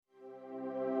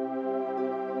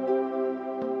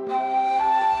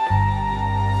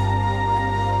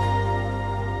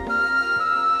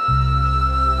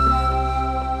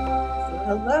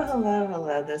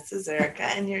hello. This is Erica,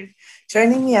 and you're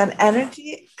joining me on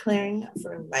Energy Clearing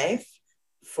for Life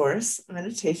Force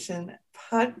Meditation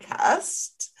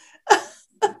Podcast.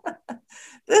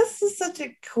 This is such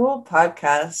a cool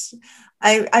podcast.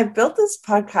 I built this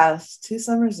podcast 2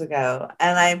 summers ago,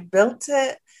 and I built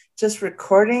it just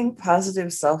recording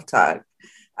positive self talk.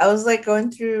 I was like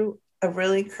going through a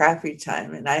really crappy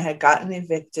time, and I had gotten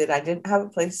evicted. I didn't have a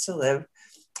place to live.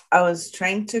 I was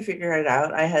trying to figure it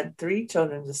out. I had 3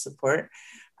 children to support.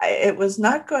 It was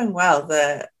not going well.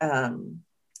 The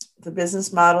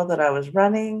business model that I was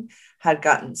running had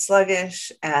gotten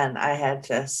sluggish, and I had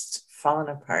just fallen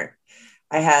apart.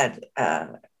 I had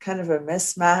kind of a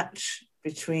mismatch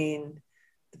between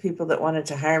the people that wanted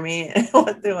to hire me and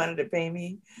what they wanted to pay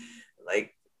me.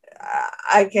 Like,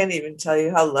 I can't even tell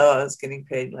you how low I was getting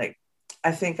paid. Like,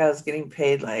 I think I was getting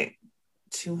paid like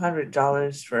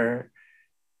 $200 for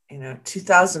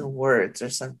 2,000 words or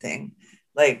something.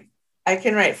 Like, I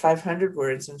can write 500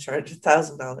 words and charge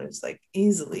 $1,000 like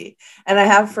easily. And I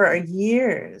have for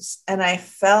years. And I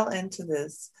fell into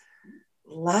this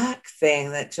lack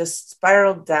thing that just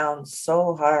spiraled down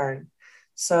so hard.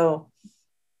 So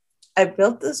I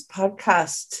built this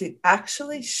podcast to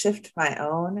actually shift my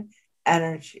own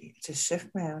energy,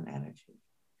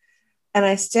 And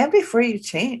I stand before you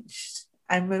changed.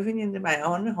 I'm moving into my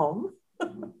own home.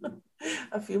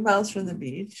 A few miles from the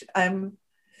beach. I'm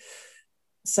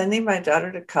sending my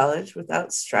daughter to college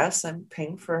without stress. I'm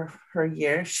paying for her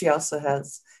year. She also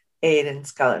has aid and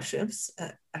scholarships.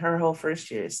 Her whole first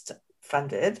year is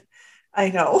funded. I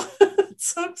know.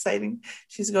 It's so exciting.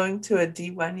 She's going to a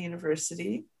D1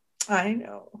 university. I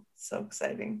know. So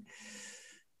exciting.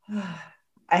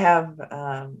 I have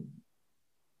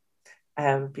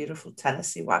a beautiful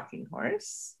Tennessee walking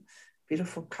horse,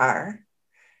 beautiful car.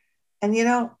 And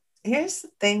here's the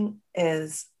thing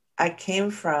is I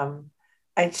chose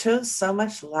so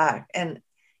much lack, and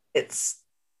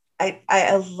I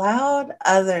allowed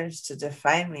others to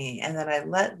define me, and then I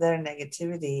let their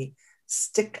negativity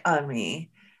stick on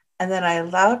me. And then I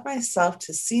allowed myself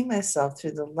to see myself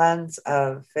through the lens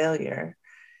of failure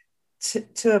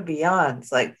to a beyond,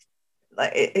 like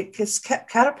it just kept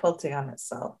catapulting on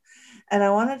itself. And I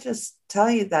want to just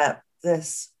tell you that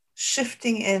this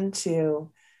shifting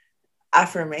into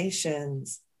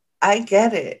affirmations, I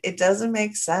get it. It doesn't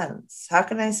make sense. How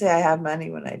can I say I have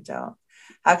money when I don't?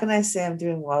 How can I say I'm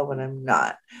doing well when I'm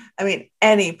not? I mean,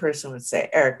 any person would say,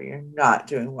 Erica, you're not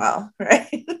doing well,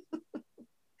 right?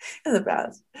 In the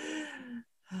past.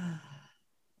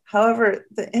 However,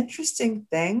 the interesting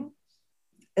thing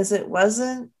is it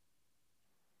wasn't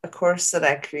a course that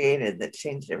I created that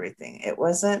changed everything. It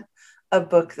wasn't a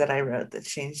book that I wrote that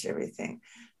changed everything.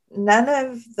 None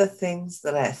of the things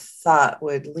that I thought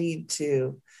would lead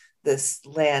to this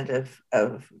land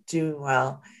of doing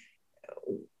well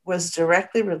was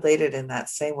directly related in that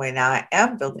same way. Now I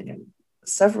am building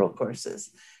several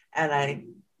courses, and I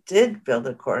did build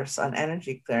a course on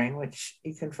energy clearing, which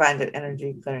you can find at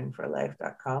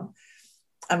energyclearingforlife.com.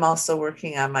 I'm also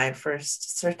working on my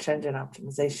first search engine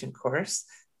optimization course.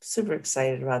 Super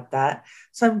excited about that.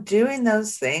 So I'm doing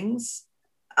those things.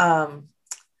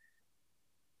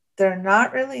 They're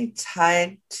not really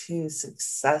tied to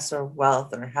success or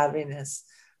wealth or happiness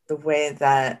the way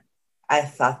that I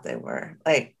thought they were.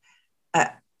 Like,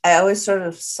 I always sort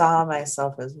of saw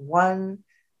myself as one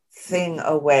thing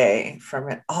away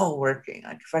from it all working.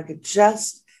 Like, if I could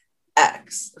just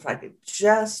X, if I could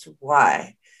just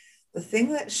Y. The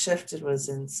thing that shifted was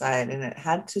inside, and it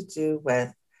had to do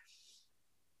with,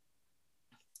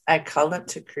 I called up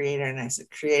to Creator and I said,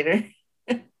 Creator,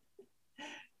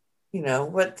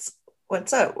 what's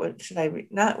up? What should I be,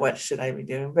 not what should I be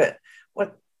doing, but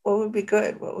what would be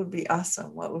good? What would be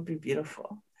awesome? What would be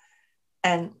beautiful?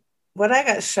 And what I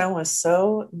got shown was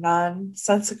so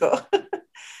nonsensical.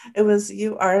 It was,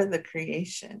 you are the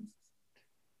creation.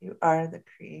 You are the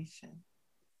creation.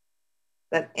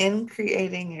 That in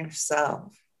creating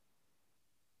yourself,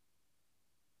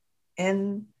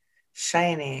 in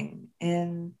shining,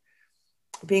 in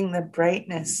being the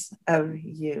brightness of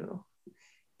you,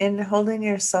 in holding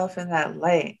yourself in that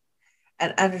light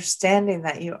and understanding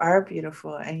that you are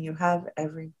beautiful and you have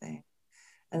everything.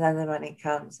 And then the money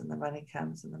comes and the money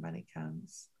comes and the money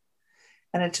comes.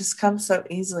 And it just comes so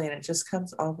easily, and it just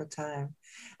comes all the time.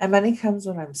 And money comes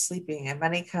when I'm sleeping, and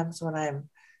money comes when I'm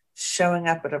showing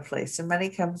up at a place, and money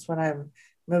comes when I'm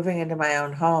moving into my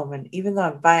own home. And even though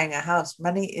I'm buying a house,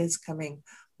 money is coming.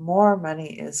 More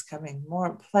money is coming.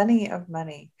 Plenty of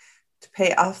money to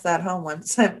pay off that home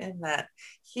once I'm in that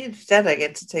huge debt I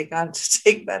get to take on to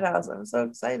take that house. I'm so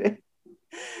excited.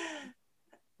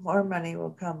 more money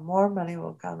will come, more money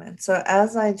will come. And so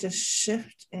as I just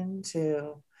shift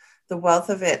into the wealth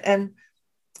of it, and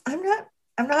I'm not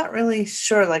I'm not really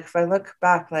sure, like if I look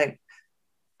back, like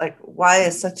why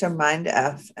is such a mind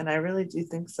F? And I really do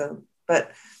think so.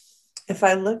 But if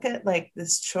I look at like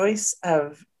this choice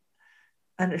of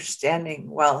understanding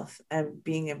wealth and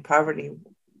being in poverty,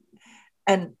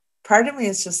 and part of me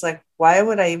is just like, why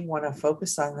would I even want to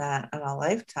focus on that on a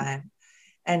lifetime?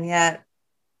 And yet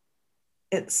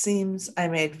it seems I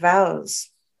made vows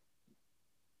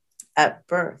at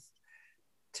birth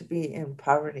to be in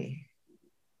poverty.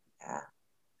 Yeah.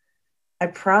 I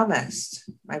promised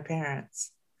my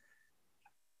parents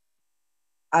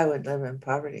I would live in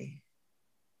poverty.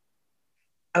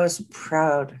 I was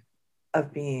proud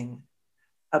of being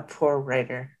a poor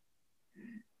writer.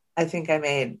 I think I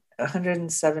made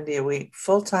 170 a week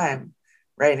full time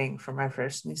writing for my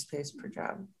first newspaper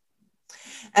job.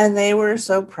 And they were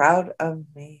so proud of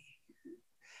me.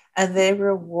 And they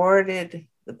rewarded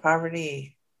the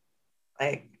poverty.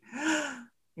 Like,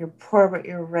 you're poor, but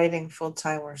you're writing full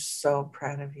time. We're so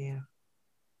proud of you.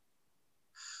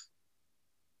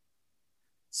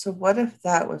 So, what if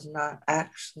that was not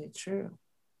actually true?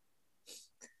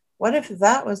 What if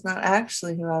that was not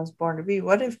actually who I was born to be?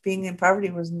 What if being in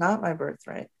poverty was not my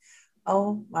birthright?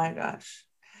 Oh my gosh.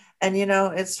 And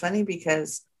it's funny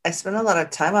because I spent a lot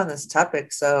of time on this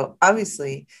topic. So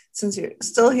obviously, since you're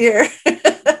still here,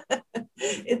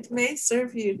 it may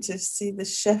serve you to see the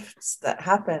shifts that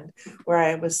happened where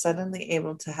I was suddenly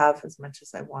able to have as much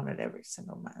as I wanted every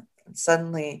single month. And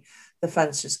suddenly the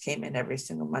funds just came in every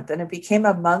single month. And it became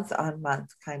a month on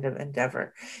month kind of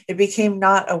endeavor. It became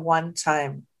not a one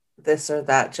time this or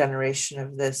that generation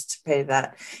of this to pay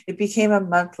that. It became a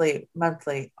monthly,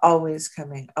 always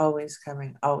coming, always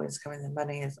coming, always coming. The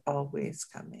money is always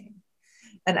coming.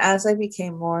 And as I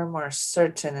became more and more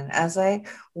certain, and as I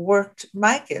worked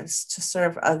my gifts to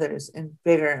serve others in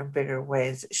bigger and bigger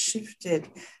ways, it shifted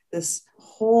this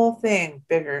whole thing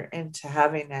bigger into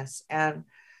happiness. And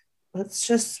let's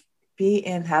just be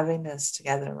in happiness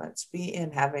together. Let's be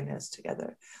in happiness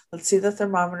together. Let's see the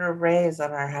thermometer raise on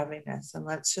our happiness, and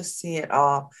let's just see it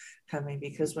all coming,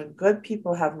 because when good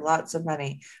people have lots of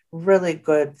money, really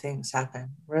good things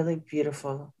happen. Really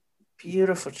beautiful,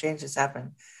 beautiful changes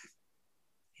happen.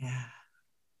 Yeah.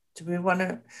 Do we want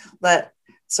to let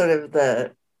sort of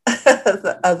the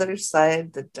the other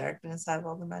side, the darkness, have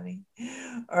all the money?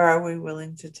 Or are we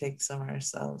willing to take some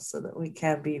ourselves so that we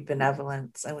can be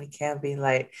benevolence and we can be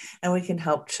light and we can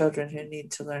help children who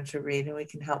need to learn to read and we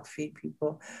can help feed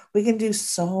people? We can do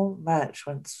so much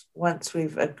once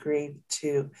we've agreed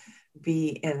to be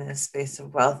in this space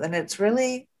of wealth. And it's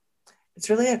really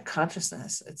a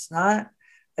consciousness. It's not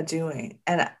a doing.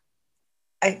 And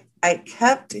I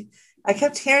kept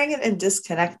hearing it and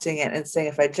disconnecting it and saying,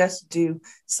 if I just do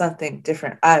something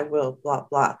different, I will blah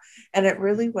blah. And it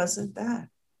really wasn't that.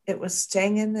 It was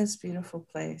staying in this beautiful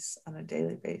place on a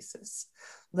daily basis,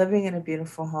 living in a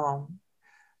beautiful home,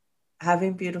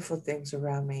 having beautiful things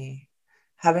around me,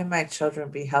 having my children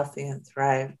be healthy and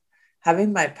thrive,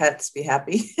 having my pets be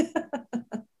happy.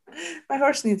 My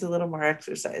horse needs a little more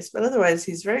exercise, but otherwise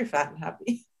he's very fat and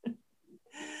happy.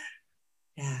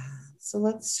 Yeah. So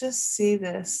let's just see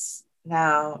this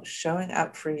now showing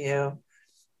up for you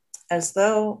as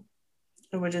though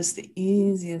it were just the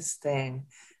easiest thing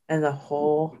in the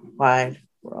whole wide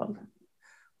world.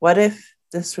 What if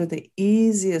this were the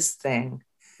easiest thing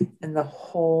in the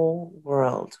whole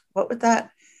world? What would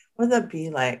that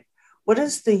be like? What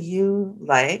is the you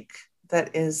like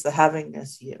that is the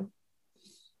havingness you?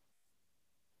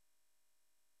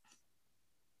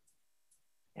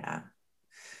 Yeah.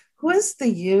 Who is the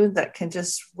you that can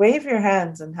just wave your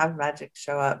hands and have magic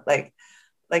show up? Like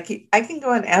I can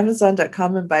go on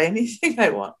Amazon.com and buy anything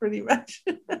I want pretty much.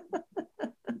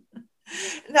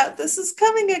 Now this is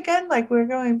coming again, like we're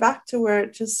going back to where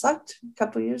it just sucked a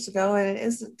couple years ago, and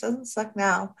it doesn't suck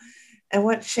now. And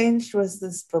what changed was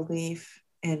this belief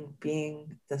in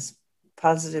being this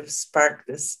positive spark,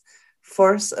 this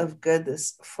force of good,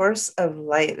 this force of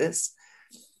light, this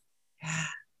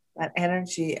that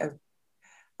energy of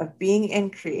being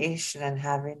in creation and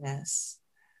happiness.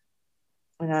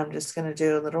 And I'm just going to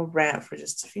do a little rant for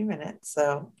just a few minutes.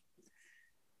 So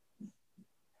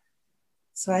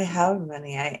I have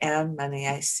money. I am money.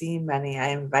 I see money. I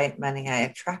invite money. I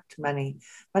attract money.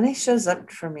 Money shows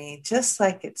up for me just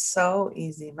like it's so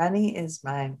easy. Money is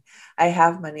mine. I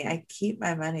have money. I keep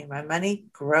my money. My money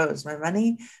grows. My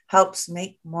money helps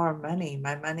make more money.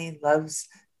 My money loves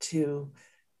to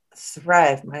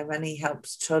thrive. My money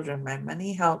helps children. My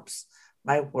money helps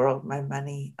my world, my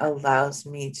money allows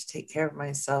me to take care of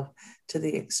myself to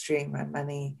the extreme. My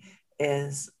money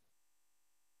is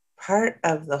part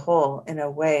of the whole in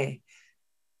a way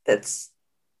that's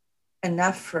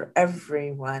enough for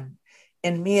everyone.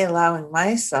 In me allowing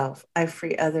myself, I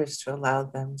free others to allow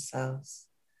themselves.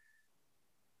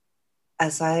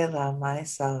 As I allow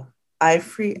myself, I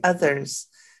free others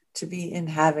to be in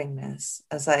havingness.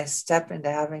 As I step into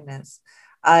havingness,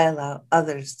 I allow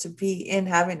others to be in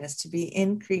happiness, to be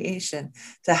in creation,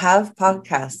 to have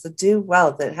podcasts that do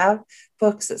well, that have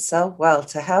books that sell well,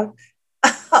 to have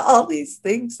all these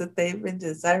things that they've been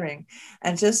desiring.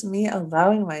 And just me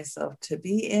allowing myself to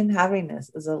be in happiness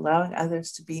is allowing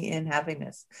others to be in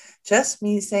happiness. Just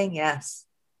me saying yes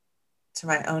to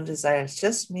my own desires,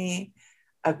 just me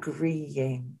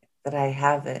agreeing that I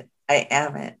have it, I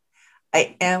am it,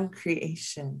 I am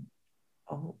creation.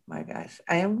 Oh my gosh,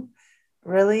 I am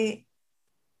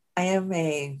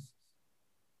a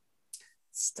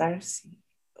starseed.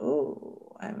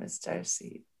 Oh, I'm a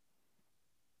starseed.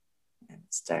 I'm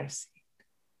a starseed.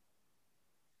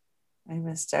 I'm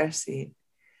a starseed.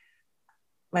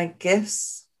 My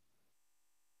gifts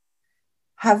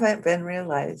haven't been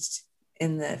realized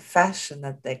in the fashion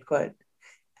that they could,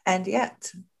 and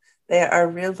yet they are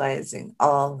realizing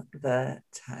all the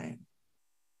time.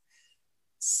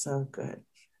 So good.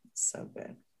 So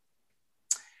good.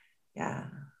 Yeah.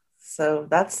 So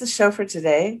that's the show for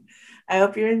today. I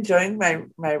hope you're enjoying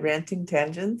my ranting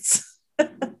tangents.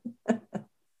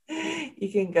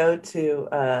 You can go to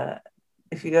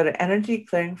if you go to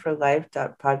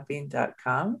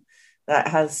energyclearingforlife.podbean.com, that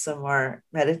has some more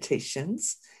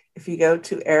meditations. If you go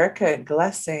to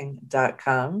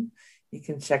ericaglessing.com, you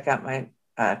can check out my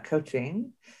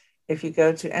coaching. If you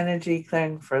go to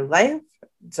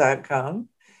energyclearingforlife.com,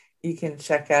 you can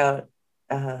check out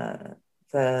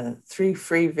the 3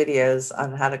 free videos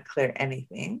on how to clear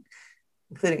anything,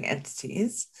 including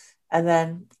entities. And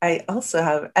then I also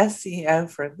have SEO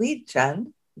for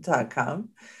leadgen.com,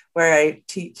 where I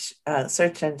teach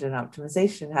search engine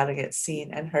optimization, how to get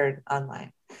seen and heard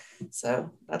online.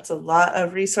 So that's a lot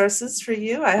of resources for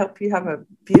you. I hope you have a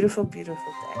beautiful,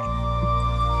 beautiful day.